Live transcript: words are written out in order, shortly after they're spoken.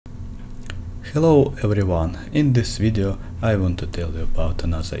Hello everyone, in this video I want to tell you about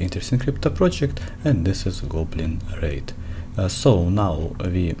another interesting crypto project, and this is Goblin Raid. So now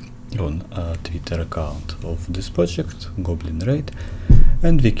we on a Twitter account of this project, Goblin Raid,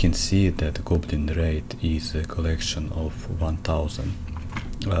 and we can see that Goblin Raid is a collection of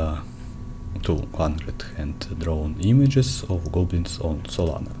 1200 hand-drawn images of goblins on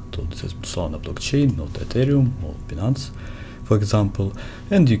Solana. So this is Solana blockchain, not Ethereum or Binance, for example,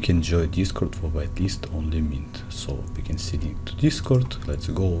 and you can join Discord for whitelist only mint. So we can see link to Discord. Let's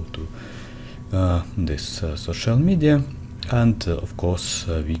go to this social media, and of course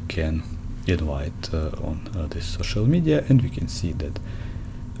we can invite on this social media, and we can see that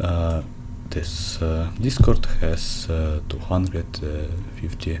this Discord has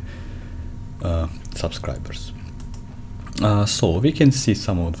 250 subscribers. So we can see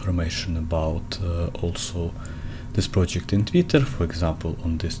some more information about also this project in Twitter. For example,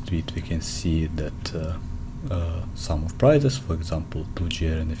 on this tweet we can see that some of prizes, for example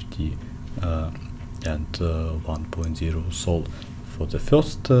 2GR NFT and 1.0 Sol for the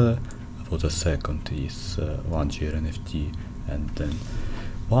first, for the second is 1GR NFT and then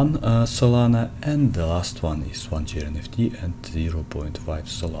 1 Solana, and the last one is 1GR NFT and 0.5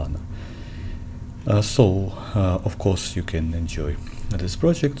 Solana. So of course you can enjoy this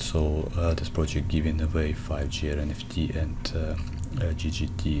project. So this project giving away 5GR NFT and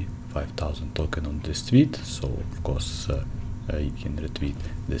GGT 5000 token on this tweet. So of course you can retweet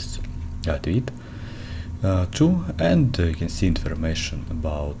this tweet too, and you can see information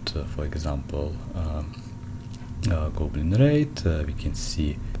about for example Goblin Raid. We can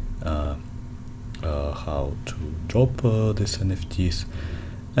see how to drop these NFTs,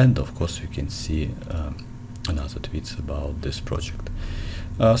 and of course we can see another tweets about this project.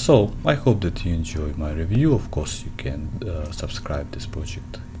 So I hope that you enjoy my review. Of course you can subscribe this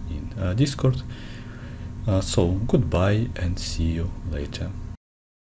project in Discord. So goodbye and see you later.